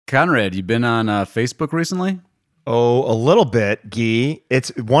Conrad, you been on Facebook recently? Oh, a little bit, Guy.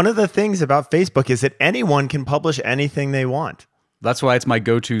 It's one of the things about Facebook is that anyone can publish anything they want. That's why it's my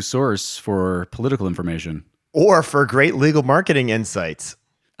go-to source for political information. Or for great legal marketing insights.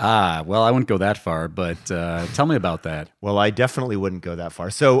 Ah, well, I wouldn't go that far, but tell me about that. Well, I definitely wouldn't go that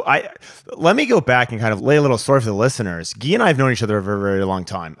far. So let me go back and kind of lay a little story for the listeners. Guy and I have known each other a very, very long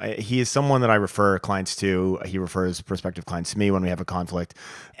time. He is someone that I refer clients to. He refers prospective clients to me when we have a conflict.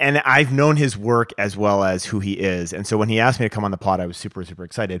 And I've known his work as well as who he is. And so when he asked me to come on the pod, I was super, super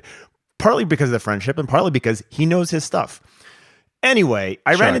excited, partly because of the friendship and partly because he knows his stuff. Anyway,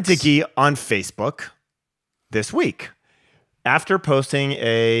 I ran into Guy on Facebook this week after posting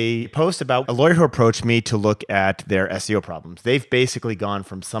a post about a lawyer who approached me to look at their SEO problems. They've basically gone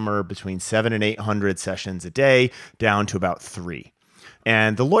from somewhere between 700 and 800 sessions a day down to about 3.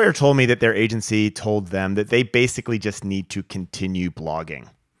 And the lawyer told me that their agency told them that they basically just need to continue blogging.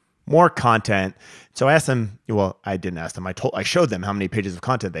 More content. So I asked them, well, I didn't ask them. I showed them how many pages of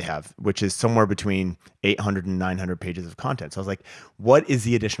content they have, which is somewhere between 800 and 900 pages of content. So I was like, what is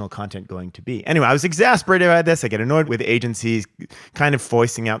the additional content going to be? Anyway, I was exasperated by this. I get annoyed with agencies kind of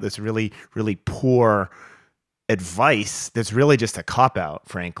foisting out this really, really poor advice that's really just a cop-out,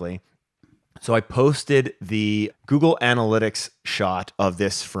 frankly. So I posted the Google Analytics shot of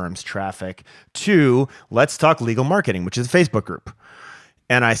this firm's traffic to Let's Talk Legal Marketing, which is a Facebook group.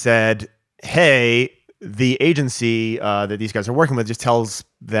 And I said, hey, the agency that these guys are working with just tells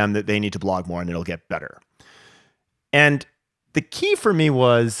them that they need to blog more and it'll get better. And the key for me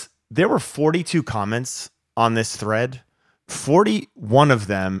was there were 42 comments on this thread. 41 of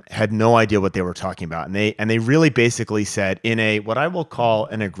them had no idea what they were talking about. And they really basically said in a what I will call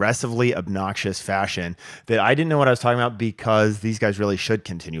an aggressively obnoxious fashion that I didn't know what I was talking about because these guys really should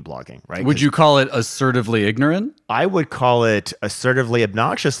continue blogging, right? Would you call it assertively ignorant? I would call it assertively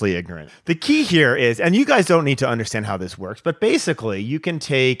obnoxiously ignorant. The key here is, and you guys don't need to understand how this works, but basically you can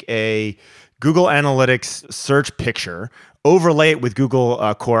take a Google Analytics search picture, overlay it with Google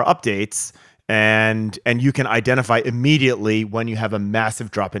Core Updates, and you can identify immediately when you have a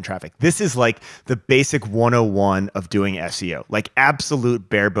massive drop in traffic. This is like the basic 101 of doing SEO, like absolute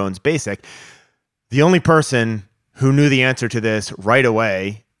bare bones basic. The only person who knew the answer to this right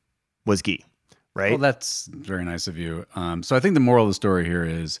away was Guy, right? Well, that's very nice of you. So I think the moral of the story here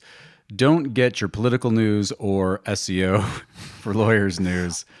is don't get your political news or SEO for lawyers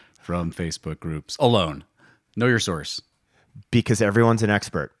news from Facebook groups alone. Know your source. Because everyone's an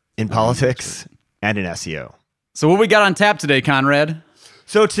expert in politics and in SEO. So what we got on tap today, Conrad?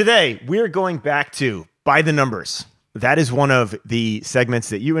 So today we're going back to By the Numbers. That is one of the segments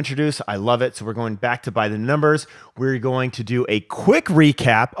that you introduce. I love it. So we're going back to By the Numbers. We're going to do a quick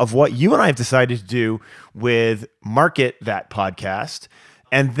recap of what you and I have decided to do with Market That Podcast.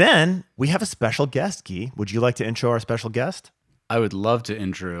 And then we have a special guest, Guy. Would you like to intro our special guest? I would love to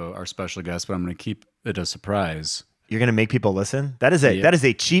intro our special guest, but I'm going to keep it a surprise. You're going to make people listen? That is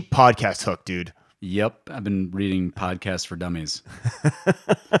a cheap podcast hook, dude. Yep. I've been reading podcasts for dummies.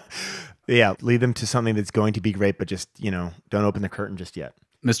 Yeah, lead them to something that's going to be great, but just, don't open the curtain just yet.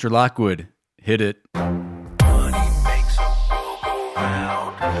 Mr. Lockwood, hit it.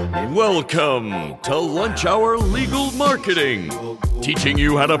 Welcome to Lunch Hour Legal Marketing, teaching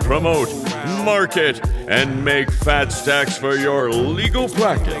you how to promote, market, and make fat stacks for your legal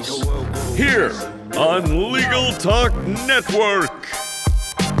practice. Here on Legal Talk Network.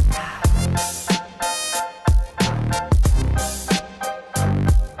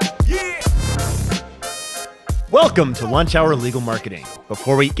 Welcome to Lunch Hour Legal Marketing.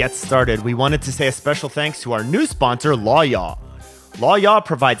 Before we get started, we wanted to say a special thanks to our new sponsor, LawYaw. LawYaw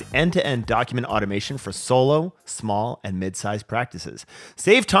provides end-to-end document automation for solo, small, and mid-sized practices.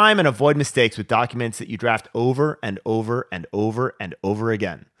 Save time and avoid mistakes with documents that you draft over and over and over and over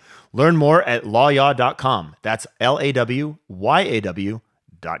again. Learn more at lawyaw.com. That's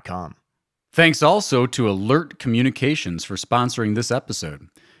LAWYAW.com. Thanks also to Alert Communications for sponsoring this episode.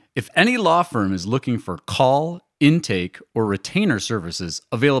 If any law firm is looking for call, intake, or retainer services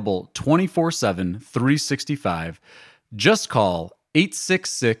available 24/7, 365, just call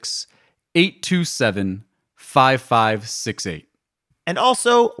 866-827-5568. And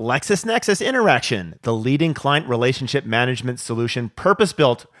also LexisNexis Interaction, the leading client relationship management solution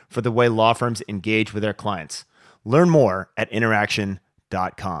purpose-built for the way law firms engage with their clients. Learn more at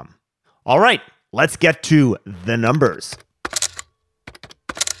interaction.com. All right, let's get to the numbers.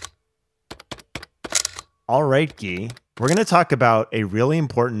 All right, Guy, we're going to talk about a really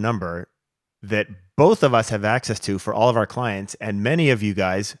important number that both of us have access to for all of our clients, and many of you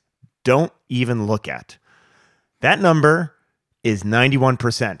guys don't even look at. That number is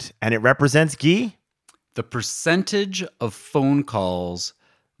 91%. And it represents, Guy? The percentage of phone calls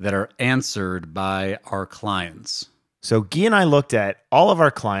that are answered by our clients. So Guy and I looked at all of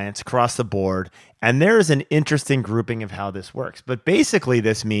our clients across the board, and there is an interesting grouping of how this works. But basically,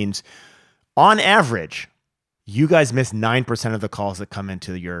 this means, on average, you guys miss 9% of the calls that come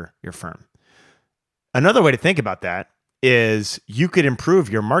into your firm. Another way to think about that is you could improve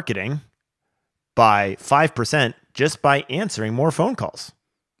your marketing by 5% just by answering more phone calls,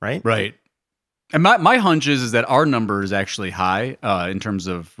 right? Right. And my hunch is that our number is actually high in terms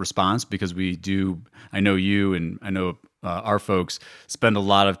of response, because we do, I know you and I know our folks spend a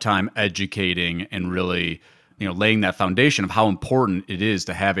lot of time educating and really, laying that foundation of how important it is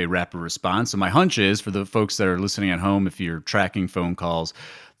to have a rapid response. So my hunch is, for the folks that are listening at home, if you're tracking phone calls,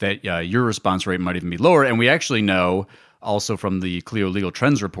 that your response rate might even be lower. And we actually know also from the Clio Legal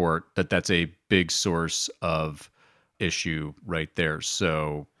Trends report that that's a big source of issue right there.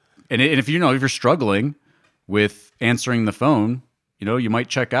 So, and if you're struggling with answering the phone, you might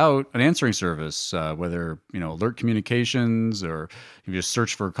check out an answering service, whether, alert communications, or you just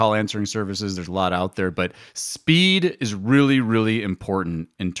search for call answering services. There's a lot out there, but speed is really, really important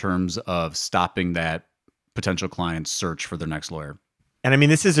in terms of stopping that potential client's search for their next lawyer. And I mean,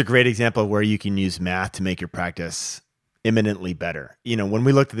 this is a great example of where you can use math to make your practice imminently better. When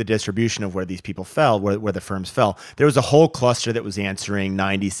we looked at the distribution of where these people fell, where the firms fell, there was a whole cluster that was answering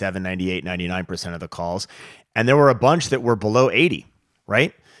 97, 98, 99% of the calls. And there were a bunch that were below 80,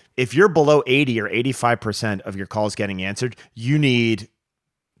 right? If you're below 80 or 85% of your calls getting answered, you need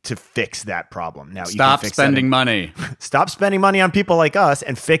to fix that problem. Now, stop spending money. Stop spending money on people like us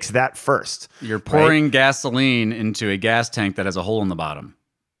and fix that first. You're pouring gasoline into a gas tank that has a hole in the bottom.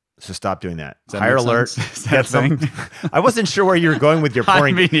 So stop doing that. Does that Higher make alert. sense? Get some. I wasn't sure where you were going with your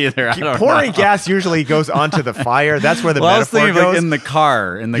pouring. Me neither. I don't pouring know. gas usually goes onto the fire. That's where the I was metaphor thinking goes. like in the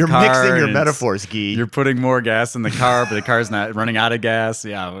car. You're car, mixing your and metaphors, Guy. You're putting more gas in the car, but the car's not running out of gas.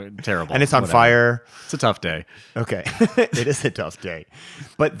 Yeah, terrible. And it's on Whatever. fire. It's a tough day. Okay. It is a tough day.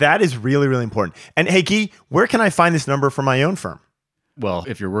 But that is really, really important. And hey, Guy, where can I find this number for my own firm? Well,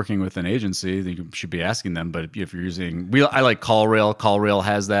 if you're working with an agency, then you should be asking them. But if you're using, I like CallRail. CallRail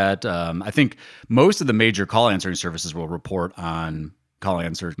has that. I think most of the major call answering services will report on call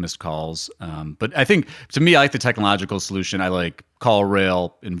answers, missed calls. But I think, to me, I like the technological solution. I like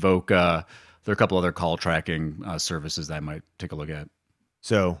CallRail, Invoca. There are a couple other call tracking services that I might take a look at.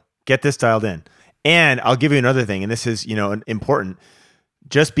 So get this dialed in. And I'll give you another thing, and this is, important.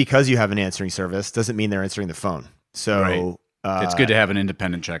 Just because you have an answering service doesn't mean they're answering the phone. So right. It's good to have an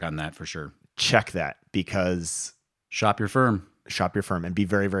independent check on that for sure. Check that, because shop your firm and be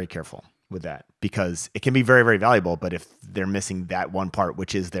very, very careful with that, because it can be very, very valuable. But if they're missing that one part,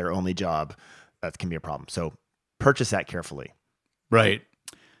 which is their only job, that can be a problem. So purchase that carefully. Right.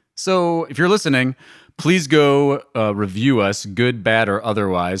 So if you're listening, please go review us, good, bad, or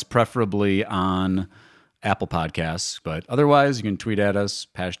otherwise, preferably on Apple Podcasts. But otherwise, you can tweet at us,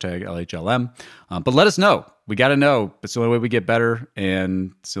 hashtag LHLM. But let us know. We got to know. It's the only way we get better,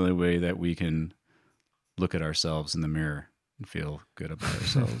 and it's the only way that we can look at ourselves in the mirror and feel good about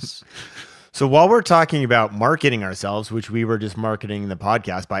ourselves. So while we're talking about marketing ourselves, which we were just marketing the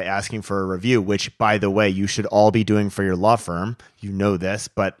podcast by asking for a review, which, by the way, you should all be doing for your law firm. You know this,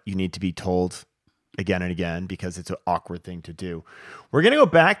 but you need to be told again and again because it's an awkward thing to do. We're going to go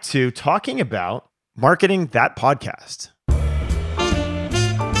back to talking about marketing that podcast.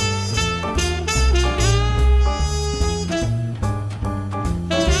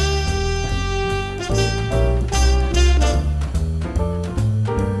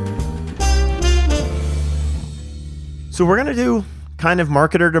 So we're going to do kind of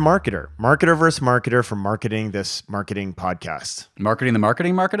marketer to marketer, marketer versus marketer for marketing this marketing podcast. Marketing the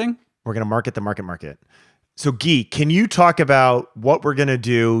marketing? We're going to market the market. So Guy, can you talk about what we're going to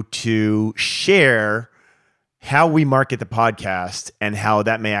do to share how we market the podcast and how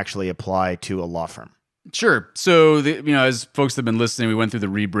that may actually apply to a law firm? Sure. So, as folks have been listening, we went through the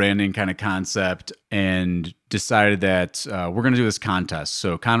rebranding kind of concept and decided that we're going to do this contest.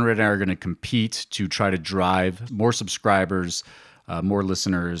 So Conrad and I are going to compete to try to drive more subscribers, more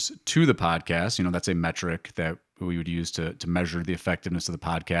listeners to the podcast. That's a metric that we would use to measure the effectiveness of the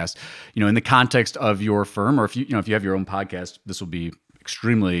podcast. In the context of your firm, or if you have your own podcast, this will be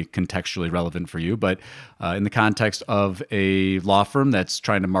extremely contextually relevant for you. But in the context of a law firm that's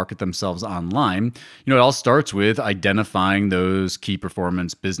trying to market themselves online, it all starts with identifying those key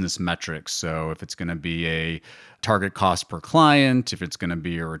performance business metrics. So if it's going to be a target cost per client, if it's going to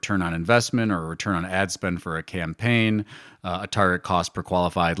be a return on investment or a return on ad spend for a campaign, a target cost per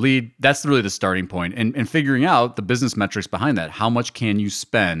qualified lead, that's really the starting point. And figuring out the business metrics behind that. How much can you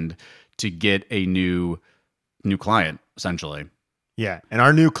spend to get a new client, essentially? Yeah. And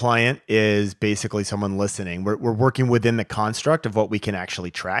our new client is basically someone listening. We're working within the construct of what we can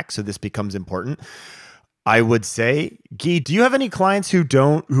actually track. So this becomes important. I would say, Guy, do you have any clients who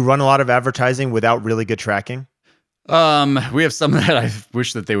run a lot of advertising without really good tracking? We have some that I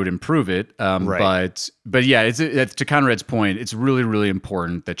wish that they would improve it. Right. But yeah, to Conrad's point, it's really, really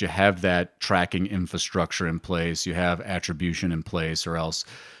important that you have that tracking infrastructure in place. You have attribution in place, or else,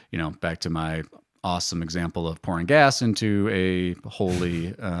 back to my awesome example of pouring gas into a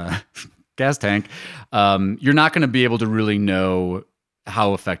holy gas tank, you're not going to be able to really know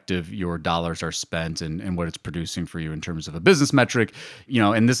how effective your dollars are spent and what it's producing for you in terms of a business metric,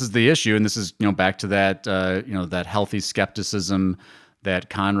 and this is the issue. And this is, back to that, that healthy skepticism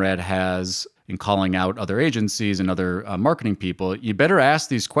that Conrad has in calling out other agencies and other marketing people. You better ask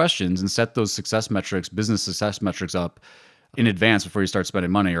these questions and set those business success metrics up in advance before you start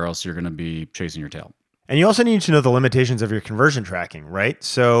spending money, or else you're going to be chasing your tail. And you also need to know the limitations of your conversion tracking, right?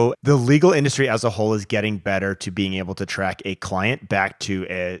 So the legal industry as a whole is getting better to being able to track a client back to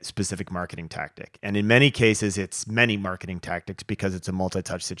a specific marketing tactic. And in many cases, it's many marketing tactics because it's a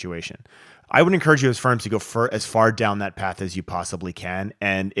multi-touch situation. I would encourage you as firms to go as far down that path as you possibly can.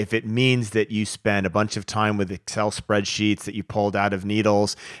 And if it means that you spend a bunch of time with Excel spreadsheets that you pulled out of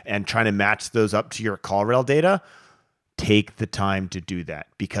needles and trying to match those up to your call rail data, take the time to do that,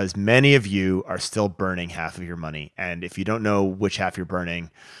 because many of you are still burning half of your money. And if you don't know which half you're burning,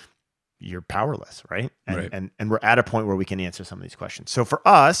 you're powerless, right? And we're at a point where we can answer some of these questions. So for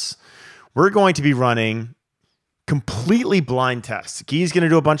us, we're going to be running completely blind tests. Guy's going to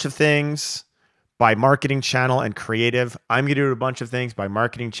do a bunch of things by marketing channel and creative. I'm going to do a bunch of things by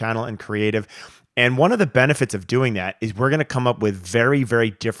marketing channel and creative. And one of the benefits of doing that is we're going to come up with very,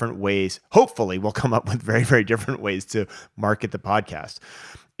 very different ways. Hopefully, we'll come up with very, very different ways to market the podcast.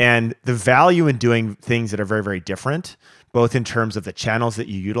 And the value in doing things that are very, very different, both in terms of the channels that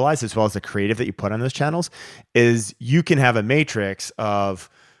you utilize as well as the creative that you put on those channels, is you can have a matrix of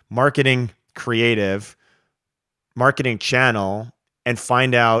marketing, creative, marketing channel, and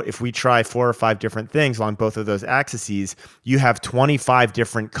find out if we try 4 or 5 different things along both of those axes, you have 25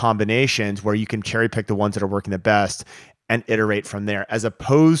 different combinations where you can cherry pick the ones that are working the best and iterate from there, as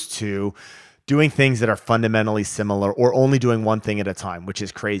opposed to doing things that are fundamentally similar or only doing one thing at a time, which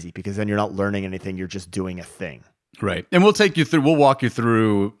is crazy because then you're not learning anything. You're just doing a thing. Right. And we'll walk you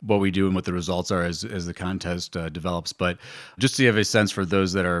through what we do and what the results are as the contest develops. But just so you have a sense for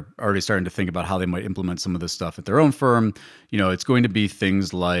those that are already starting to think about how they might implement some of this stuff at their own firm, it's going to be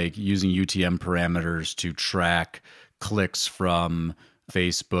things like using UTM parameters to track clicks from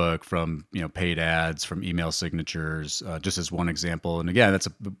Facebook, from, paid ads, from email signatures, just as one example. And again,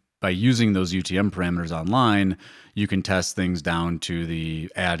 by using those UTM parameters online, you can test things down to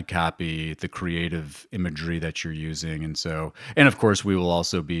the ad copy, the creative imagery that you're using. And of course, we will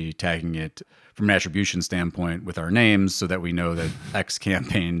also be tagging it from an attribution standpoint with our names so that we know that X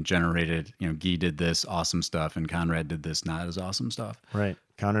campaign generated, Guy did this awesome stuff and Conrad did this not as awesome stuff. Right.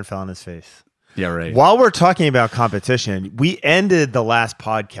 Conrad fell on his face. Yeah, right. While we're talking about competition, we ended the last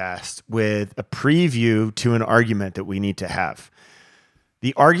podcast with a preview to an argument that we need to have.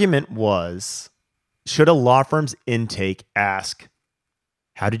 The argument was, should a law firm's intake ask,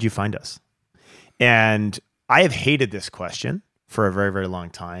 how did you find us? And I have hated this question for a very, very long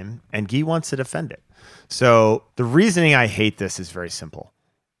time, and Guy wants to defend it. So the reasoning I hate this is very simple,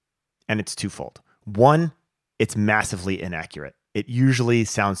 and it's twofold. One, it's massively inaccurate. It usually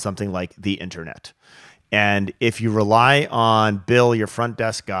sounds something like the internet. And if you rely on Bill, your front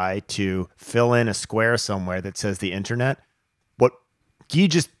desk guy, to fill in a square somewhere that says the internet, what Guy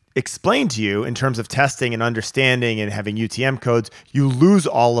just explained to you in terms of testing and understanding and having UTM codes, you lose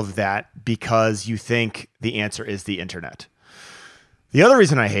all of that because you think the answer is the internet. The other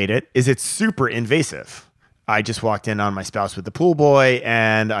reason I hate it is it's super invasive. I just walked in on my spouse with the pool boy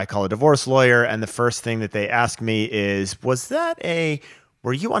and I call a divorce lawyer. And the first thing that they ask me is,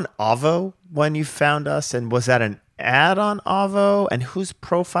 were you on Avvo when you found us? And was that an ad on Avvo? And whose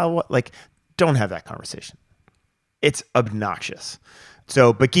profile? Don't have that conversation. It's obnoxious.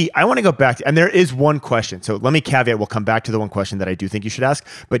 So, but Guy, I want to go back to, and there is one question. So let me caveat, we'll come back to the one question that I do think you should ask.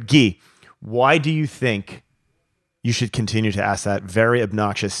 But Guy, why do you think you should continue to ask that very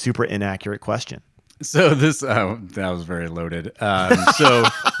obnoxious, super inaccurate question. So that was very loaded. So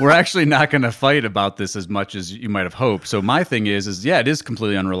we're actually not going to fight about this as much as you might have hoped. So my thing is yeah, it is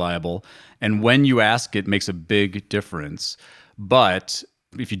completely unreliable. And when you ask, it makes a big difference. But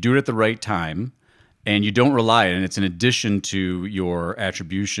if you do it at the right time and you don't rely on it, and it's in addition to your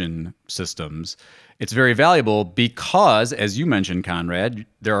attribution systems, it's very valuable because, as you mentioned, Conrad,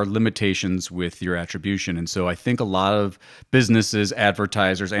 there are limitations with your attribution. And so I think a lot of businesses,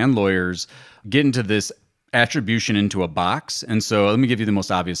 advertisers, and lawyers get into this attribution into a box. And so let me give you the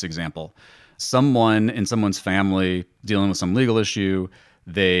most obvious example. Someone in someone's family dealing with some legal issue,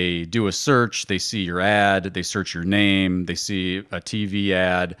 they do a search, they see your ad, they search your name, they see a TV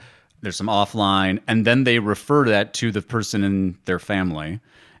ad, there's some offline, and then they refer that to the person in their family.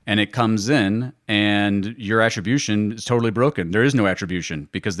 And it comes in, and your attribution is totally broken. There is no attribution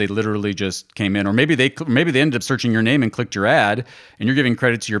because they literally just came in, or maybe they ended up searching your name and clicked your ad, and you're giving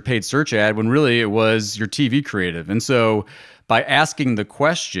credit to your paid search ad when really it was your TV creative. And so, by asking the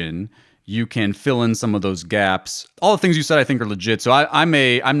question, you can fill in some of those gaps. All the things you said, I think, are legit. So I'm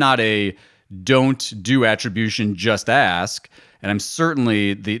not a don't do attribution, just ask. And I'm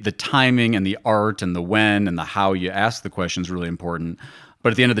certainly the timing and the art and the when and the how you ask the question is really important. But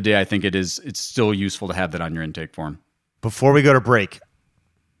at the end of the day, I think it's still useful to have that on your intake form. Before we go to break,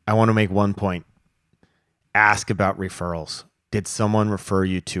 I want to make one point. Ask about referrals. Did someone refer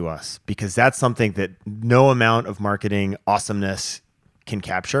you to us? Because that's something that no amount of marketing awesomeness can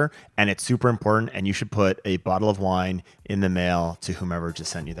capture, and it's super important, and you should put a bottle of wine in the mail to whomever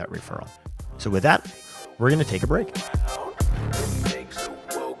just sent you that referral. So with that, we're going to take a break.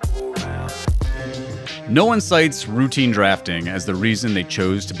 No one cites routine drafting as the reason they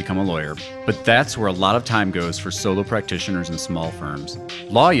chose to become a lawyer, but that's where a lot of time goes for solo practitioners and small firms.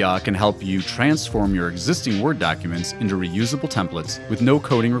 LawYa can help you transform your existing Word documents into reusable templates with no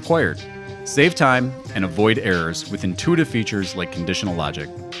coding required. Save time and avoid errors with intuitive features like conditional logic.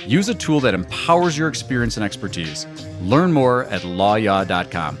 Use a tool that empowers your experience and expertise. Learn more at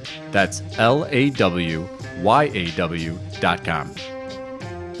lawya.com. That's LAWYAW.com.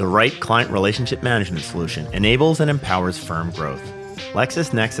 The right client relationship management solution enables and empowers firm growth.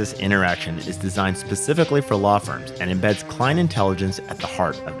 LexisNexis Interaction is designed specifically for law firms and embeds client intelligence at the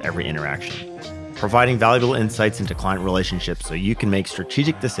heart of every interaction, providing valuable insights into client relationships so you can make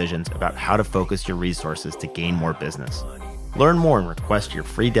strategic decisions about how to focus your resources to gain more business. Learn more and request your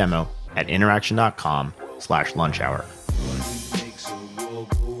free demo at interaction.com/lunchhour.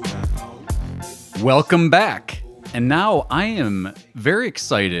 Welcome back. And now I am very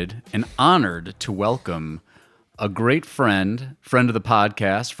excited and honored to welcome a great friend of the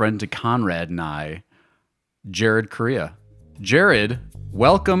podcast, friend to Conrad and I, Jared Correia. Jared,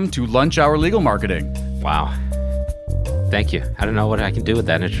 welcome to Lunch Hour Legal Marketing. Wow. Thank you. I don't know what I can do with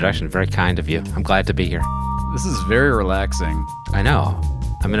that introduction. Very kind of you. I'm glad to be here. This is very relaxing. I know.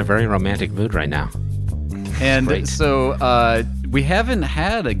 I'm in a very romantic mood right now. And so we haven't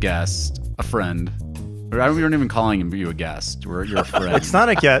had a guest, a friend. We aren't even calling you a guest. You're a friend. It's not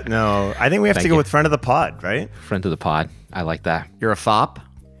a guest. No, I think we have to go with friend of the pod, right? Friend of the pod. I like that. You're a F.O.P.?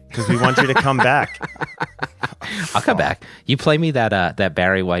 Because we want you to come back. I'll come back. You play me that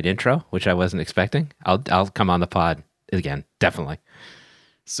Barry White intro, which I wasn't expecting. I'll come on the pod again, definitely.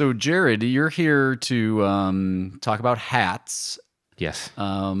 So Jared, you're here to talk about hats. Yes.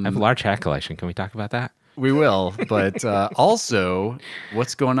 I have a large hat collection. Can we talk about that? We will, but also,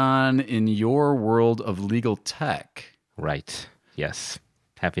 what's going on in your world of legal tech? Right. Yes.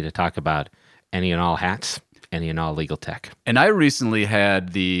 Happy to talk about any and all hats, any and all legal tech. And I recently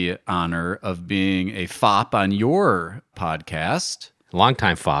had the honor of being a F.O.P. on your podcast.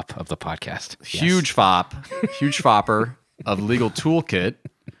 Longtime F.O.P. of the podcast. Huge F.O.P., huge F.O.P.er of Legal Toolkit,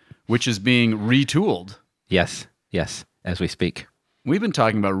 which is being retooled. Yes. Yes. As we speak. We've been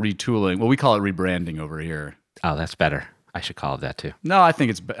talking about retooling. Well, we call it rebranding over here. Oh, that's better. I should call it that too. No, I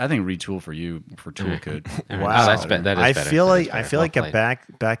think retool for you for Toolkit. Wow, that is better. I feel like a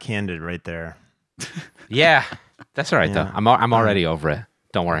backhanded right there. Yeah, that's all right though. I'm already over it.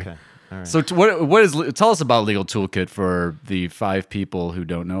 Don't worry. Okay. All right. So tell us about Legal Toolkit for the 5 people who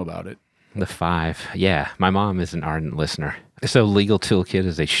don't know about it. The 5. Yeah, my mom is an ardent listener. So Legal Toolkit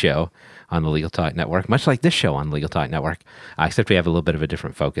is a show on the Legal Talk Network, much like this show on Legal Talk Network, except we have a little bit of a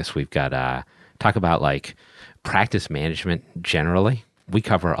different focus. We've got talk about like practice management generally. We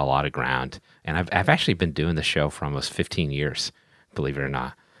cover a lot of ground, and I've actually been doing the show for almost 15 years, believe it or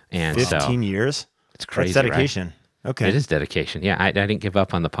not. And 15 years? It's crazy. That's dedication. Right? Okay. It is dedication. Yeah, I didn't give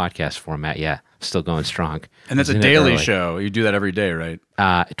up on the podcast format yet. Still going strong. And that's a daily show. You do that every day, right?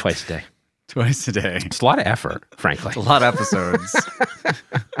 Twice a day. Twice a day. It's a lot of effort, frankly. A lot of episodes.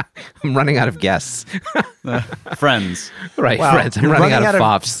 I'm running out of guests. Friends. Right, Wow. friends. I'm You're running out running of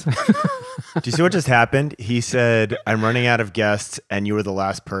out F.O.P.s. Do you see what just happened? He said, "I'm running out of guests," and you were the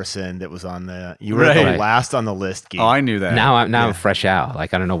last person that was on the. You were the Right. last on the list, Guy. Oh, I knew that. Now I'm fresh out.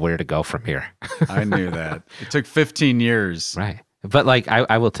 Like, I don't know where to go from here. I knew that. It took 15 years. Right. But like,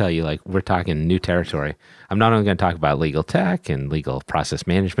 I will tell you, like, we're talking new territory. I'm not only going to talk about legal tech and legal process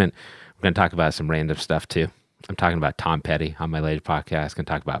management, we're going to talk about some random stuff too. I'm talking about Tom Petty on my latest podcast. Going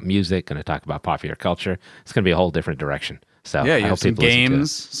to talk about music. Going to talk about popular culture. It's going to be a whole different direction. So Yeah, I you have hope some people listen to it.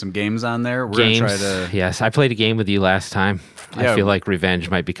 some games on there. We're Games, gonna try to. yes. I played a game with you last time. Yeah. I feel like revenge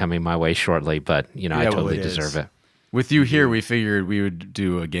might be coming my way shortly, but I well, totally it is. deserve it. With you here, we figured we would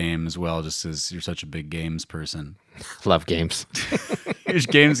do a game as well, just as you're such a big games person. Love games. You're a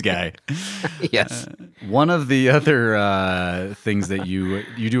games guy. Yes. One of the other things that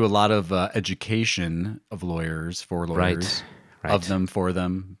you do a lot of education of lawyers for lawyers, Right. of them, for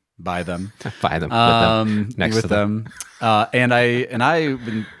them, by them, Buy them. With them. Next with to them. And I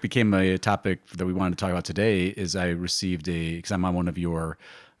became a topic that we wanted to talk about today. Is I received because I'm on one of your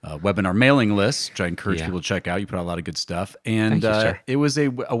webinar mailing lists, which I encourage Yeah. people to check out. You put out a lot of good stuff, and Thank you, sir. it was a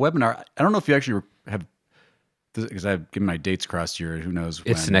webinar. I don't know if you actually have. Because I've given my dates crossed here. Who knows?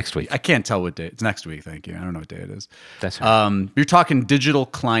 It's when. next week. I can't tell what day. It's next week. Thank you. I don't know what day it is. That's right. You're talking digital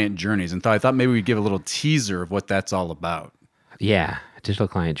client journeys, and I thought maybe we'd give a little teaser of what that's all about. Yeah, digital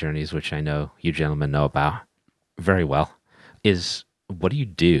client journeys, which I know you gentlemen know about very well, is what do you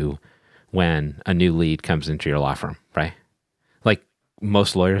do when a new lead comes into your law firm, right? Like,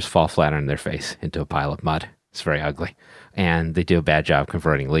 most lawyers fall flat on their face into a pile of mud. It's very ugly. And they do a bad job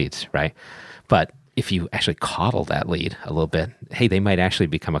converting leads, right? But if you actually coddle that lead a little bit, hey, they might actually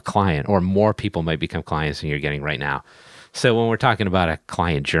become a client, or more people might become clients than you're getting right now. So when we're talking about a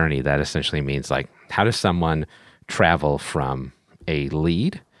client journey, that essentially means, like, how does someone travel from a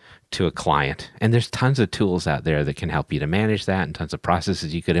lead to a client? And there's tons of tools out there that can help you to manage that, and tons of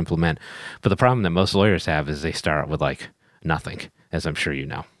processes you could implement. But the problem that most lawyers have is they start with like nothing, as I'm sure you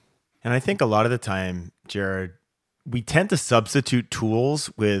know. And I think a lot of the time, Jared, we tend to substitute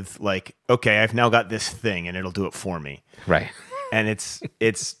tools with like, okay, I've now got this thing and it'll do it for me. Right. And it's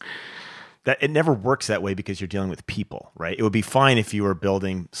that it never works that way because you're dealing with people, right? It would be fine if you were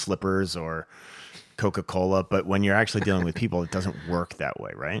building slippers or Coca-Cola, but when you're actually dealing with people, it doesn't work that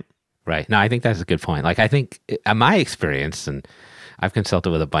way, right? Right. No, I think that's a good point. Like, I think my experience, and I've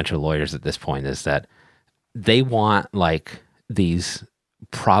consulted with a bunch of lawyers at this point, is that they want like these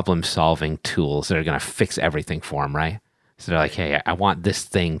problem-solving tools that are going to fix everything for them, right? So they're like, hey, I want this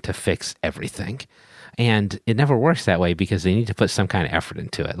thing to fix everything. And it never works that way because they need to put some kind of effort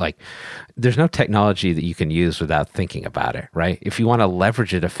into it. Like, there's no technology that you can use without thinking about it, right? If you want to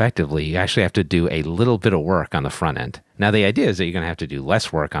leverage it effectively, you actually have to do a little bit of work on the front end. Now, the idea is that you're going to have to do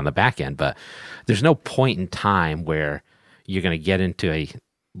less work on the back end, but there's no point in time where you're going to get into a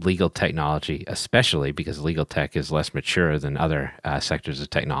legal technology, especially because legal tech is less mature than other sectors of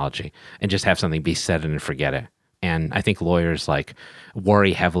technology, and just have something be set it and forget it. And I think lawyers like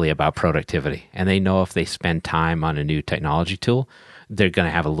worry heavily about productivity, and they know if they spend time on a new technology tool, they're going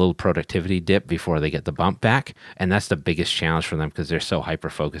to have a little productivity dip before they get the bump back. And that's the biggest challenge for them because they're so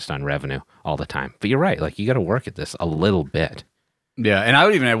hyper-focused on revenue all the time. But you're right. Like, you got to work at this a little bit. Yeah, and I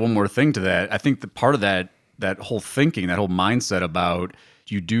would even add one more thing to that. I think that part of that whole thinking, that whole mindset about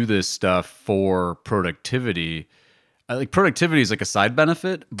you do this stuff for productivity. Like, productivity is like a side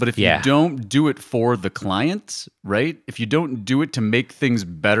benefit, but if you don't do it for the client, right? If you don't do it to make things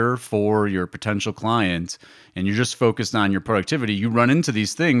better for your potential client, and you're just focused on your productivity, you run into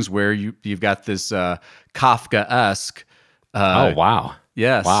these things where you've got this Kafka-esque. Oh, wow.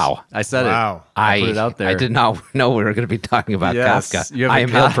 Yes. Wow. I said Wow. it. I put it out there. I did not know we were going to be talking about Yes, Kafka. you have I a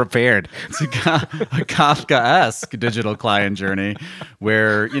am ill prepared. It's a Kafka-esque digital client journey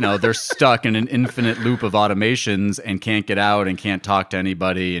where, they're stuck in an infinite loop of automations and can't get out and can't talk to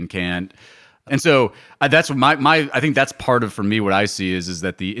anybody and can't. And so that's what I think that's part of, for me, what I see is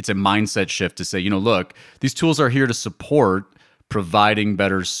that it's a mindset shift to say, look, these tools are here to support providing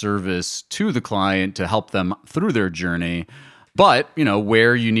better service to the client to help them through their journey. But,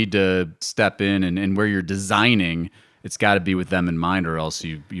 where you need to step in and where you're designing, it's got to be with them in mind, or else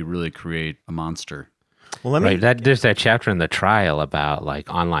you really create a monster. Well, let me. Right. There's that chapter in the trial about like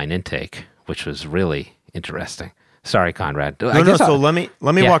online intake, which was really interesting. Sorry, Conrad. So let me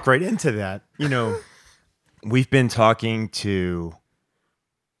walk right into that. We've been talking to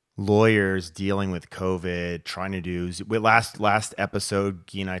lawyers dealing with COVID, trying to do last episode.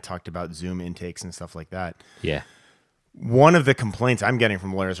 Guy and I talked about Zoom intakes and stuff like that. Yeah. One of the complaints I'm getting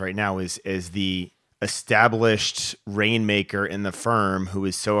from lawyers right now is the established rainmaker in the firm who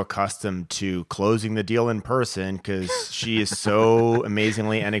is so accustomed to closing the deal in person because she is so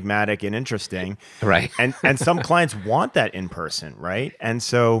amazingly enigmatic and interesting. Right. And some clients want that in person, right? And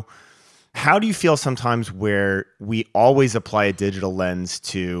so how do you feel sometimes where we always apply a digital lens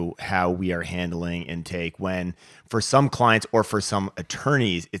to how we are handling intake when for some clients or for some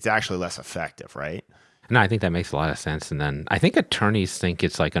attorneys, it's actually less effective, right? No, I think that makes a lot of sense. And then I think attorneys think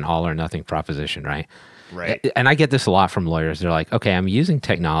it's like an all or nothing proposition, right? Right. And I get this a lot from lawyers. They're like, okay, I'm using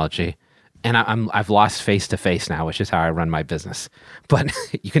technology and I've lost face-to-face now, which is how I run my business. But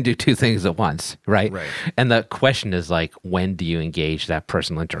you can do two things at once, right? Right. And the question is like, when do you engage that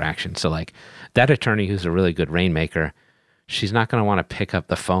personal interaction? So like that attorney who's a really good rainmaker, she's not going to want to pick up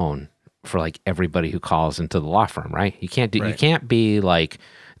the phone for like everybody who calls into the law firm, right? You can't Right. you can't be like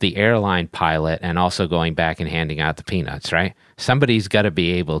the airline pilot and also going back and handing out the peanuts, right? Somebody's got to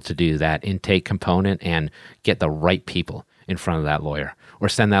be able to do that intake component and get the right people in front of that lawyer or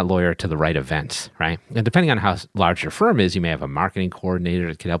send that lawyer to the right events, right? And depending on how large your firm is, you may have a marketing coordinator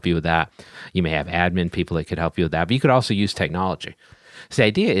that could help you with that. You may have admin people that could help you with that, but you could also use technology. So the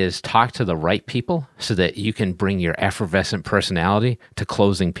idea is talk to the right people so that you can bring your effervescent personality to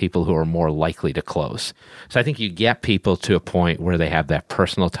closing people who are more likely to close. So I think you get people to a point where they have that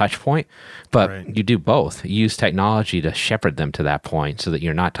personal touch point, but Right. you do both. You use technology to shepherd them to that point so that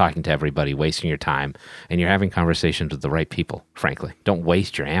you're not talking to everybody, wasting your time, and you're having conversations with the right people, frankly. Don't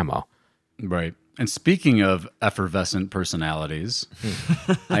waste your ammo. Right. And speaking of effervescent personalities,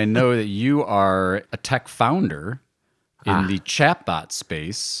 I know that you are a tech founder in the chatbot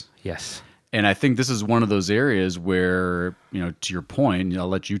space. Yes. And I think this is one of those areas where, to your point, I'll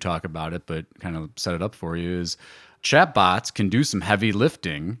let you talk about it, but kind of set it up for you, is chatbots can do some heavy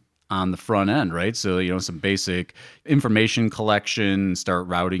lifting on the front end, right? So, some basic information collection, start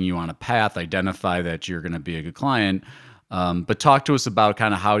routing you on a path, identify that you're going to be a good client. But talk to us about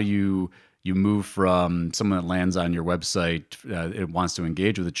kind of how you move from someone that lands on your website, it wants to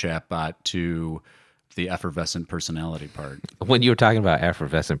engage with a chatbot, to the effervescent personality part. When you were talking about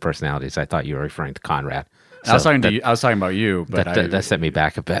effervescent personalities, I thought you were referring to Conrad. I was talking about you, but that set me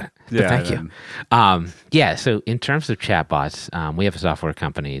back a bit. But Yeah, thank you. So in terms of chatbots, we have a software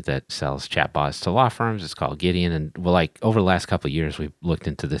company that sells chatbots to law firms. It's called Gideon, and over the last couple of years, we've looked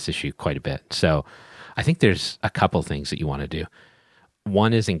into this issue quite a bit. So I think there's a couple things that you want to do.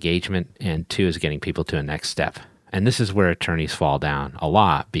 One is engagement, and two is getting people to a next step. And this is where attorneys fall down a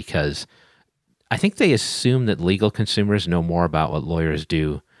lot because I think they assume that legal consumers know more about what lawyers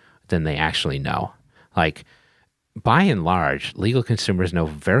do than they actually know. Like, by and large, legal consumers know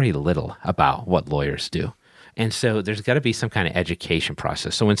very little about what lawyers do. And so there's got to be some kind of education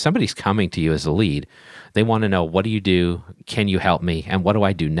process. So when somebody's coming to you as a lead, they want to know, what do you do? Can you help me? And what do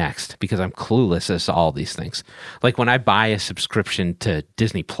I do next? Because I'm clueless as to all these things. Like when I buy a subscription to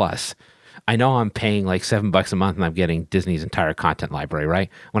Disney Plus, I know I'm paying like $7 a month and I'm getting Disney's entire content library, right?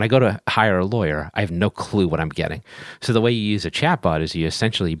 When I go to hire a lawyer, I have no clue what I'm getting. So the way you use a chatbot is you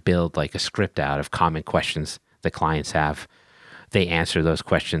essentially build like a script out of common questions that clients have. They answer those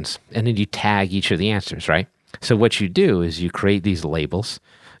questions, and then you tag each of the answers, right? So what you do is you create these labels,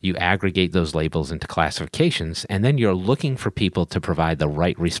 you aggregate those labels into classifications, and then you're looking for people to provide the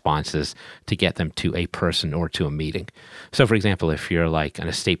right responses to get them to a person or to a meeting. So for example, if you're like an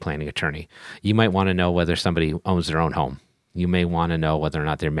estate planning attorney, you might want to know whether somebody owns their own home. You may want to know whether or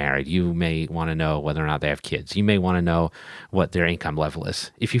not they're married. You may want to know whether or not they have kids. You may want to know what their income level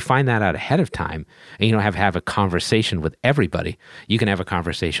is. If you find that out ahead of time and you don't have a conversation with everybody, you can have a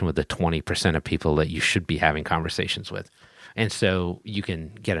conversation with the 20% of people that you should be having conversations with. And so you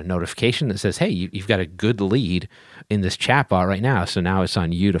can get a notification that says, hey, you've got a good lead in this chatbot right now. So now it's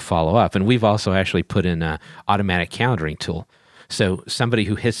on you to follow up. And we've also actually put in an automatic calendaring tool. So somebody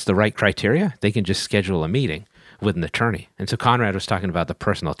who hits the right criteria, they can just schedule a meeting with an attorney. And so Conrad was talking about the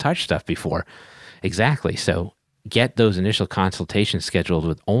personal touch stuff before. Exactly. So get those initial consultations scheduled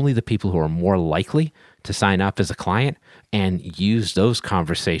with only the people who are more likely to sign up as a client, and use those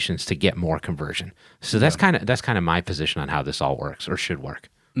conversations to get more conversion. So that's kind of my position on how this all works or should work.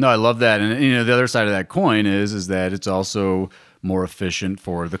 No, I love that. And the other side of that coin is that it's also more efficient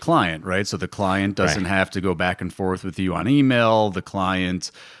for the client, right? So the client doesn't have to go back and forth with you on email. The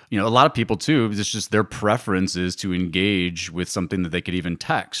client, a lot of people too, it's just their preference is to engage with something that they could even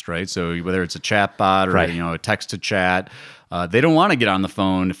text, right? So whether it's a chat bot or, a text to chat, they don't want to get on the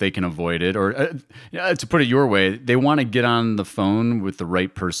phone if they can avoid it. Or to put it your way, they want to get on the phone with the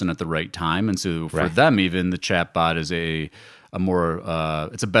right person at the right time. And so for them, even the chat bot is a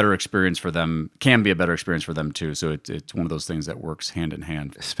it's a better experience for them, can be a better experience for them too. So it's one of those things that works hand in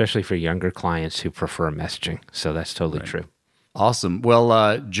hand. Especially for younger clients who prefer messaging. So that's totally true. Awesome.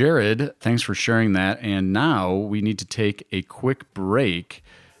 Well, Jared, thanks for sharing that. And now we need to take a quick break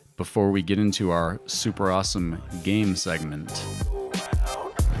before we get into our super awesome game segment.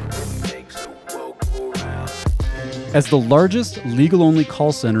 As the largest legal-only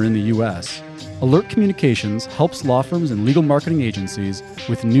call center in the U.S., Alert Communications helps law firms and legal marketing agencies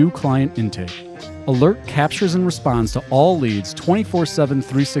with new client intake. Alert captures and responds to all leads 24/7,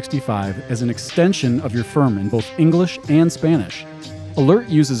 365 as an extension of your firm in both English and Spanish. Alert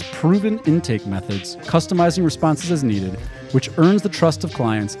uses proven intake methods, customizing responses as needed, which earns the trust of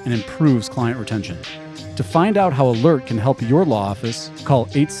clients and improves client retention. To find out how Alert can help your law office, call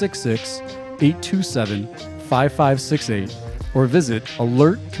 866-827-5568 or visit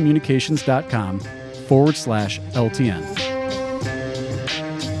alertcommunications.com/LTN.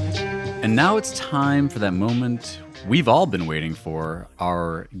 And now it's time for that moment we've all been waiting for,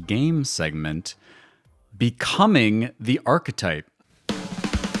 our game segment, Becoming the Archetype.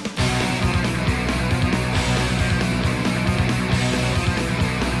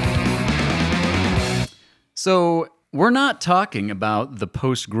 So we're not talking about the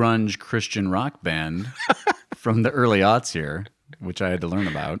post-grunge Christian rock band from the early aughts here, which I had to learn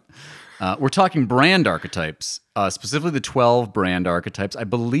about. We're talking brand archetypes, specifically the 12 brand archetypes. I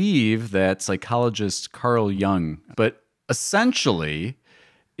believe that psychologist Carl Jung, but essentially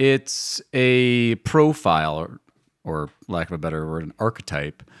it's a profile, or lack of a better word, an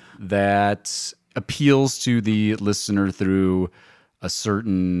archetype that appeals to the listener through a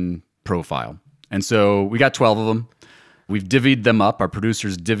certain profile. And so we got 12 of them. We've divvied them up. Our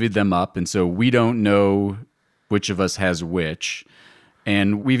producers divvied them up. And so we don't know which of us has which.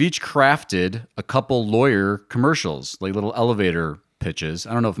 And we've each crafted a couple lawyer commercials, like little elevator pitches.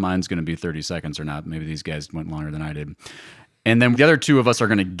 I don't know if mine's going to be 30 seconds or not. Maybe these guys went longer than I did. And then the other two of us are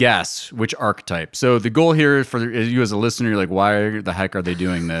going to guess which archetype. So the goal here for you as a listener, you're like, why the heck are they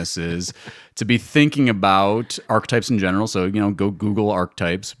doing this? Is to be thinking about archetypes in general. So, go Google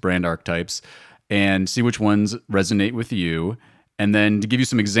archetypes, brand archetypes, and see which ones resonate with you. And then to give you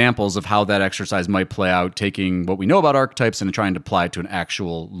some examples of how that exercise might play out, taking what we know about archetypes and trying to apply it to an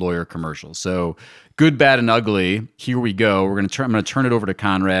actual lawyer commercial. So good, bad, and ugly. Here we go. I'm going to turn it over to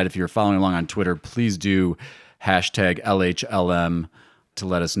Conrad. If you're following along on Twitter, please do hashtag LHLM to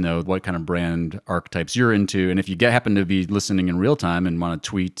let us know what kind of brand archetypes you're into. And if you happen to be listening in real time and want to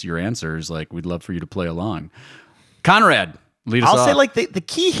tweet your answers, we'd love for you to play along. Conrad, lead us off. I'll say the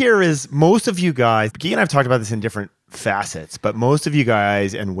key here is most of you guys, Guy and I've talked about this in different facets, but most of you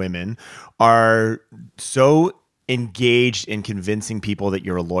guys and women are so engaged in convincing people that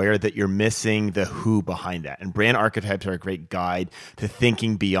you're a lawyer that you're missing the who behind that. And brand archetypes are a great guide to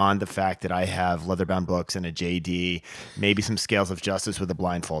thinking beyond the fact that I have leather-bound books and a JD, maybe some scales of justice with a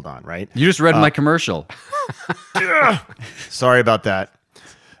blindfold on, right? You just read my commercial. Sorry about that.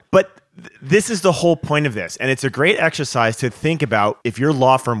 But this is the whole point of this. And it's a great exercise to think about, if your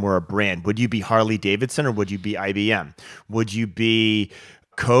law firm were a brand, would you be Harley Davidson or would you be IBM? Would you be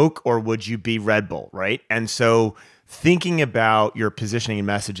Coke or would you be Red Bull, right? And so thinking about your positioning and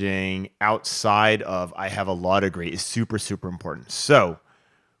messaging outside of I have a law degree is super, super important. So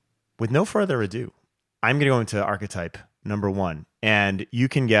with no further ado, I'm going to go into archetype number one, and you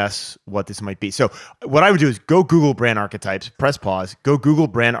can guess what this might be. So what I would do is go Google brand archetypes, press pause, go Google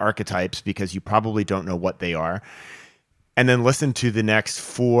brand archetypes because you probably don't know what they are, and then listen to the next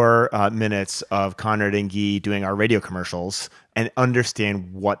 4 minutes of Conrad and Guy doing our radio commercials and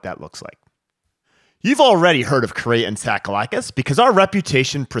understand what that looks like. You've already heard of Correia and Sakalakis because our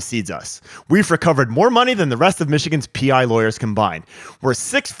reputation precedes us. We've recovered more money than the rest of Michigan's PI lawyers combined. We're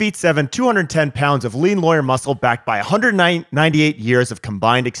 6'7", 210 pounds of lean lawyer muscle backed by 198 years of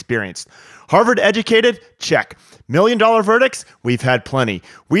combined experience. Harvard educated? Check. $1 million verdicts? We've had plenty.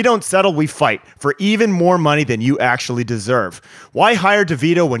 We don't settle, we fight for even more money than you actually deserve. Why hire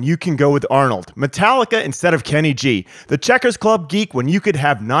DeVito when you can go with Arnold? Metallica instead of Kenny G. The Checkers Club geek when you could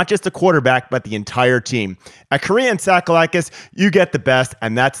have not just a quarterback, but the entire team. At Correia and Sakalakis, you get the best,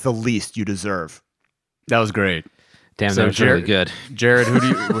 and that's the least you deserve. That was great. Damn, that was really good. Jared,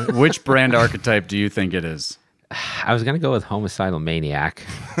 which brand archetype do you think it is? I was going to go with homicidal maniac,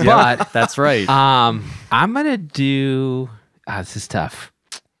 but that's right. I'm going to do, this is tough.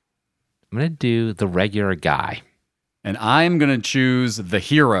 I'm going to do the regular guy. And I'm going to choose the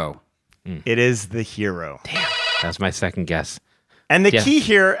hero. It is the hero. Damn, that was my second guess. And the key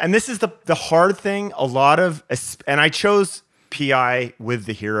here, and this is the hard thing, and I chose PI with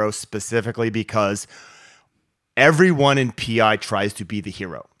the hero specifically because everyone in PI tries to be the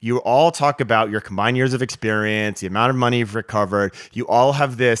hero. You all talk about your combined years of experience, the amount of money you've recovered. You all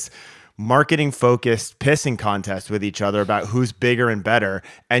have this marketing-focused pissing contest with each other about who's bigger and better,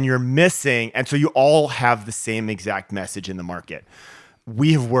 and you're missing. And so you all have the same exact message in the market.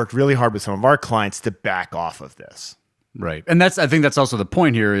 We have worked really hard with some of our clients to back off of this. Right. And I think that's also the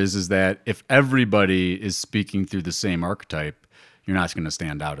point here is that if everybody is speaking through the same archetype, you're not going to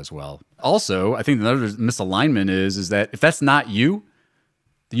stand out as well. Also, I think another misalignment is that if that's not you,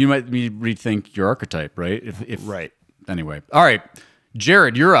 you might rethink your archetype, right? Right. Anyway. All right.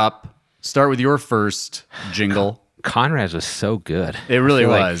 Jared, you're up. Start with your first jingle. Conrad's was so good. It really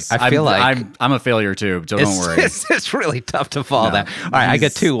was. I feel like I'm a failure too, so don't worry. It's really tough to follow that. All right, I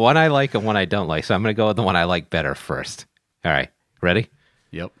got two. One I like and one I don't like. So I'm going to go with the one I like better first. All right, ready?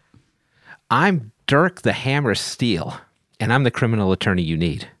 Yep. I'm Dirk the Hammer Steel, and I'm the criminal attorney you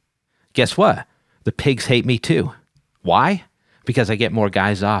need. Guess what? The pigs hate me too. Why? Because I get more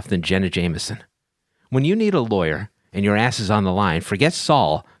guys off than Jenna Jameson. When you need a lawyer and your ass is on the line, forget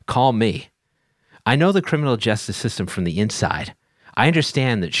Saul, call me. I know the criminal justice system from the inside. I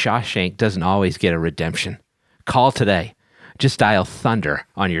understand that Shawshank doesn't always get a redemption. Call today. Just dial Thunder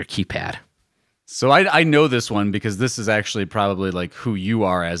on your keypad. So I know this one because this is actually probably like who you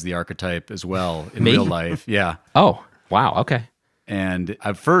are as the archetype as well in Me? real life. Yeah. Oh, wow. Okay. And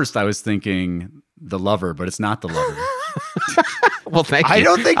at first I was thinking the lover, but it's not the lover. Well, thank you. I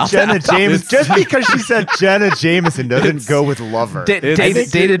don't think Jenna Jameson, just because she said Jenna Jameson doesn't go with lover.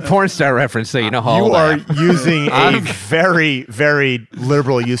 Dated porn star reference, so you know how You old I are am. using a very, very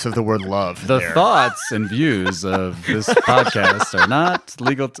liberal use of the word love. The there. thoughts and views of this podcast are not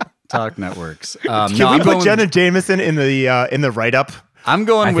Legal Talk Networks. Can we put Jenna Jameson in the write-up? I'm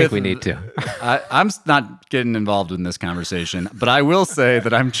going I with. think we need to. I'm not getting involved in this conversation, but I will say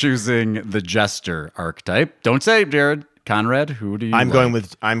that I'm choosing the jester archetype. Don't say it, Jared. Conrad, who do you? I'm going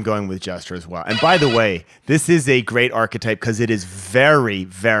with Jester as well. And by the way, this is a great archetype because it is very,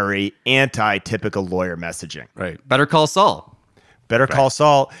 very anti-typical lawyer messaging. Right. Better Call Saul. Better Call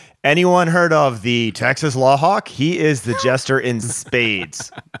Saul. Anyone heard of the Texas Law Hawk? He is the jester in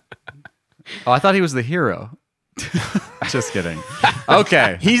spades. Oh, I thought he was the hero. Just kidding.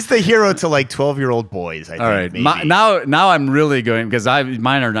 Okay. He's the hero to like 12-year-old boys, I think. All right. Maybe. Now I'm really going because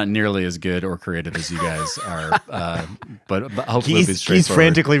mine are not nearly as good or creative as you guys are. But hopefully it'll be straightforward. He's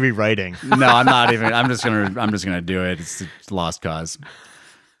frantically rewriting. No, I'm not even. I'm just gonna do it. It's a lost cause.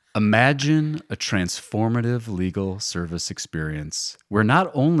 Imagine a transformative legal service experience where not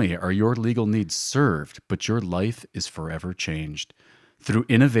only are your legal needs served, but your life is forever changed. Through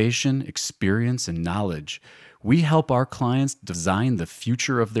innovation, experience, and knowledge, we help our clients design the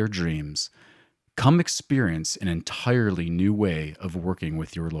future of their dreams. Come experience an entirely new way of working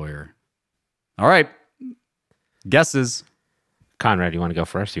with your lawyer. All right. Guesses. Conrad, you want to go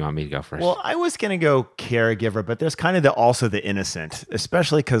first? Or you want me to go first? Well, I was going to go caregiver, but there's kind of also the innocent,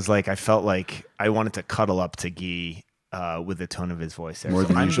 especially because like I felt like I wanted to cuddle up to Guy with the tone of his voice there. More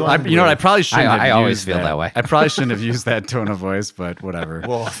than usual. going You know what? I with- probably shouldn't have I always used feel that way. I probably shouldn't have used that tone of voice, but whatever.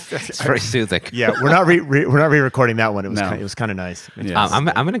 Well, It's very soothing. yeah, we're not re-recording that one. It was No. it was kind of nice. Yeah. I'm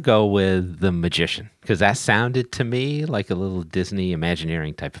going to go with the magician because that sounded to me like a little Disney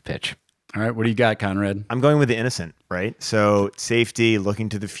Imagineering type of pitch. All right. What do you got, Conrad? I'm going with the innocent, right? So safety, looking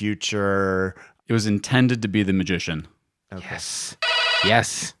to the future. It was intended to be the magician. Yes.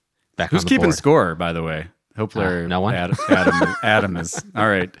 Yes. Back Who's on the keeping board. score, by the way? Hopefully, no one? Adam is. All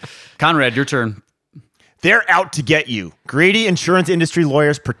right. Conrad, your turn. They're out to get you. Greedy insurance industry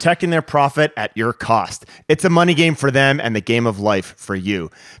lawyers protecting their profit at your cost. It's a money game for them and the game of life for you.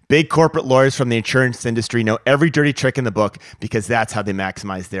 Big corporate lawyers from the insurance industry know every dirty trick in the book because that's how they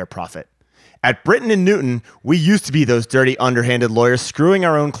maximize their profit. At Britton and Newton, we used to be those dirty, underhanded lawyers screwing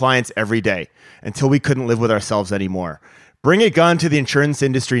our own clients every day until we couldn't live with ourselves anymore. Bring a gun to the insurance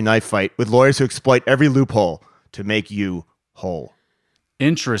industry knife fight with lawyers who exploit every loophole to make you whole.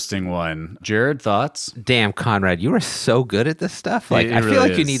 Interesting one. Jared, thoughts? Damn, Conrad, you are so good at this stuff. Like, It I feel really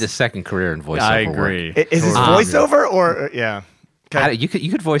like you is. need a second career in voiceover. I agree. Is this voiceover or yeah? You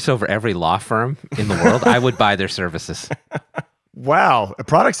could voice over every law firm in the world. I would buy their services. Wow, a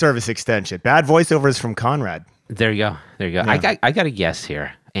product service extension. Bad voiceovers from Conrad. There you go. There you go. Yeah. I got a guess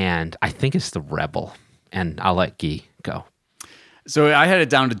here, and I think it's the Rebel, and I'll let Guy go. So I had it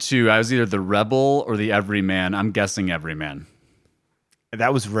down to two. I was either the rebel or the everyman. I'm guessing everyman.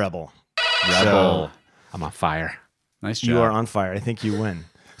 That was Rebel. Rebel. I'm on fire. Nice job. You are on fire. I think you win.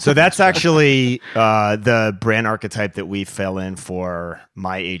 So that's actually the brand archetype that we fell in for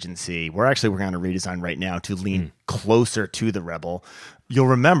my agency. We're working on a redesign right now to lean closer to the Rebel. You'll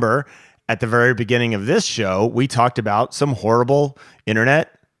remember at the very beginning of this show, we talked about some horrible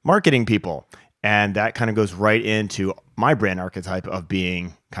internet marketing people. And that kind of goes right into my brand archetype of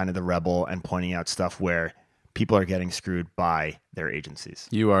being kind of the rebel and pointing out stuff where people are getting screwed by their agencies.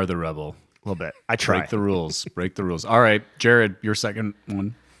 You are the rebel. A little bit. I try. Break the rules. Break the rules. All right, Jared, your second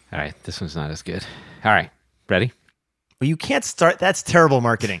one. All right, this one's not as good. All right, ready? Well, you can't start. That's terrible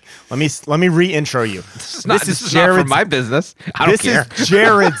marketing. Let me re-intro you. This is not for my business. I don't care. This is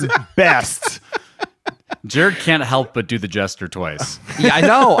Jared's best. Jared can't help but do the jester twice. Yeah,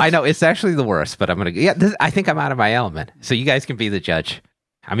 I know. It's actually the worst, but I'm going to... Yeah, I think I'm out of my element. So you guys can be the judge.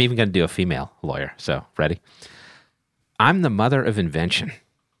 I'm even going to do a female lawyer. So, ready? I'm the mother of invention.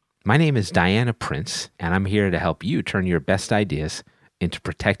 My name is Diana Prince, and I'm here to help you turn your best ideas into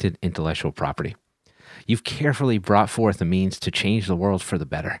protected intellectual property. You've carefully brought forth a means to change the world for the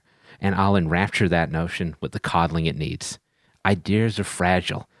better, and I'll enrapture that notion with the coddling it needs. Ideas are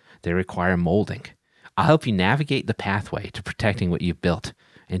fragile. They require molding. I'll help you navigate the pathway to protecting what you've built,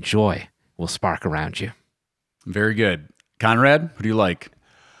 and joy will spark around you. Very good. Conrad, who do you like?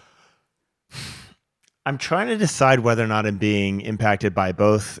 I'm trying to decide whether or not I'm being impacted by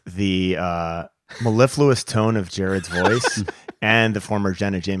both the mellifluous tone of Jared's voice and the former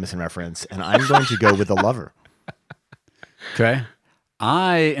Jenna Jameson reference, and I'm going to go with the lover. Okay.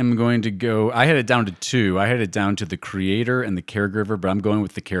 I am going to go, I had it down to two. I had it down to the creator and the caregiver, but I'm going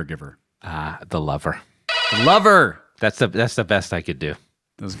with the caregiver. The lover. The lover. That's the best I could do.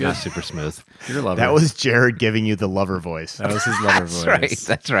 That was good. Not super smooth. You're a lover. That was Jared giving you the lover voice. That was his lover voice.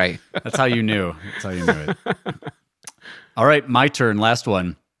 That's right. That's how you knew. That's how you knew it. All right, my turn. Last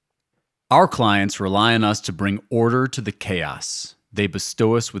one. Our clients rely on us to bring order to the chaos. They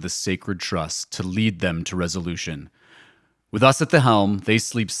bestow us with a sacred trust to lead them to resolution. With us at the helm, they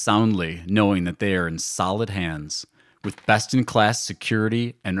sleep soundly, knowing that they are in solid hands. With best-in-class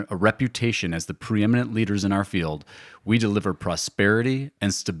security and a reputation as the preeminent leaders in our field, we deliver prosperity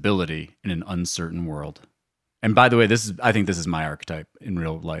and stability in an uncertain world. And by the way, I think this is my archetype in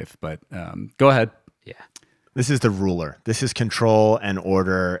real life, but go ahead. Yeah. This is the ruler. This is control and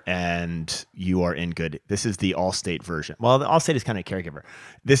order, and you are in good. This is the Allstate version. Well, the Allstate is kind of caregiver.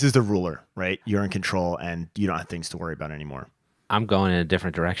 This is the ruler, right? You're in control, and you don't have things to worry about anymore. I'm going in a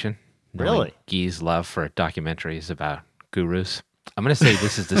different direction. Really? Guy's love for documentaries about gurus. I'm going to say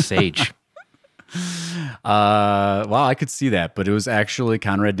this is the sage. Well, I could see that, but it was actually,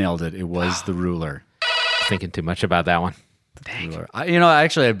 Conrad nailed it. It was the ruler. Thinking too much about that one. Dang.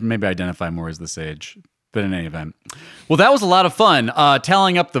 Actually, I maybe identify more as the sage. But in any event. Well, that was a lot of fun.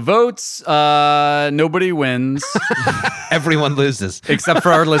 Tallying up the votes, nobody wins. Everyone loses. Except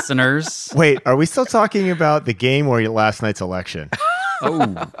for our listeners. Wait, are we still talking about the game or last night's election?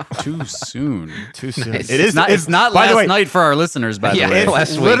 Oh, too soon. Too soon. Nice. It's not last night for our listeners, by the way.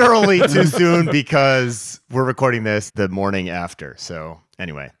 It's literally too soon because we're recording this the morning after. So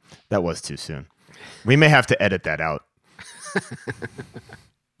anyway, that was too soon. We may have to edit that out.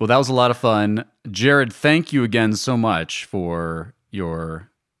 Well, that was a lot of fun. Jared, thank you again so much for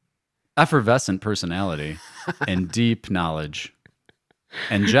your effervescent personality and deep knowledge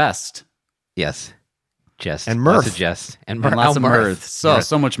and jest. Yes. Jest. And mirth. Lots of jest. And lots of mirth.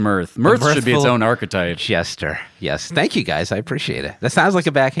 So much mirth. Mirth should be its own archetype. Jester. Yes. Thank you, guys. I appreciate it. That sounds like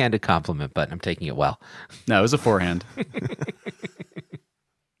a backhanded compliment, but I'm taking it well. No, it was a forehand.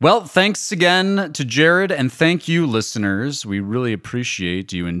 Well, thanks again to Jared, and thank you, listeners. We really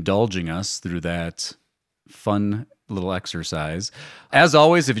appreciate you indulging us through that fun little exercise. As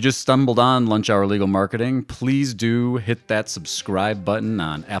always, if you just stumbled on Lunch Hour Legal Marketing, please do hit that subscribe button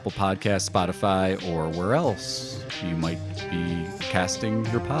on Apple Podcasts, Spotify, or where else you might be casting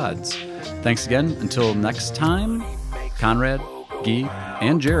your pods. Thanks again. Until next time, Conrad, Guy,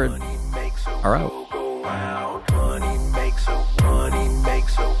 and Jared are out.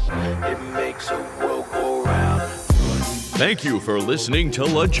 Thank you for listening to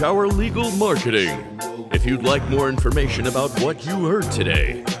Lunch Hour Legal Marketing. If you'd like more information about what you heard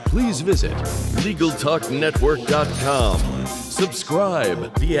today, please visit LegalTalkNetwork.com.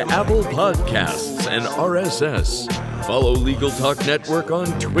 Subscribe via Apple Podcasts and RSS. Follow Legal Talk Network on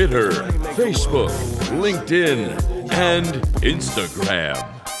Twitter, Facebook, LinkedIn, and Instagram.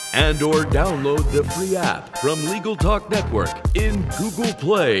 And or download the free app from Legal Talk Network in Google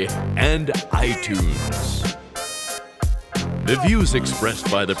Play and iTunes. The views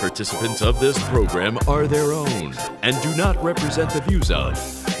expressed by the participants of this program are their own and do not represent the views of,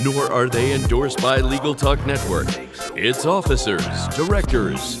 nor are they endorsed by Legal Talk Network, its officers,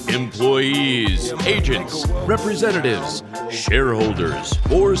 directors, employees, agents, representatives, shareholders,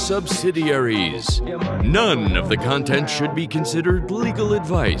 or subsidiaries. None of the content should be considered legal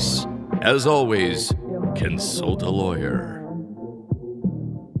advice. As always, consult a lawyer.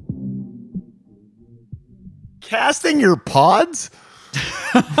 Casting your pods?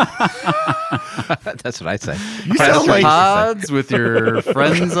 That's what I say. You Cast sound your like pods with your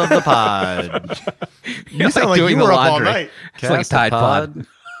friends of the pod. you sound like you were up all night. It's like a Cast a Tide Pod.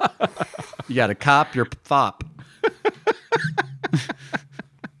 You got to cop your F.O.P.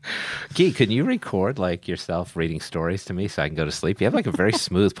 Gee, can you record like yourself reading stories to me so I can go to sleep? You have like a very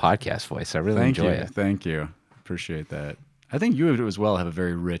smooth podcast voice. I really enjoy it. Thank you. Appreciate that. I think you as well have a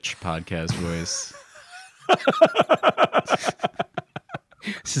very rich podcast voice.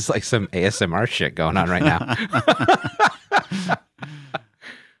 This is like some ASMR shit going on right now.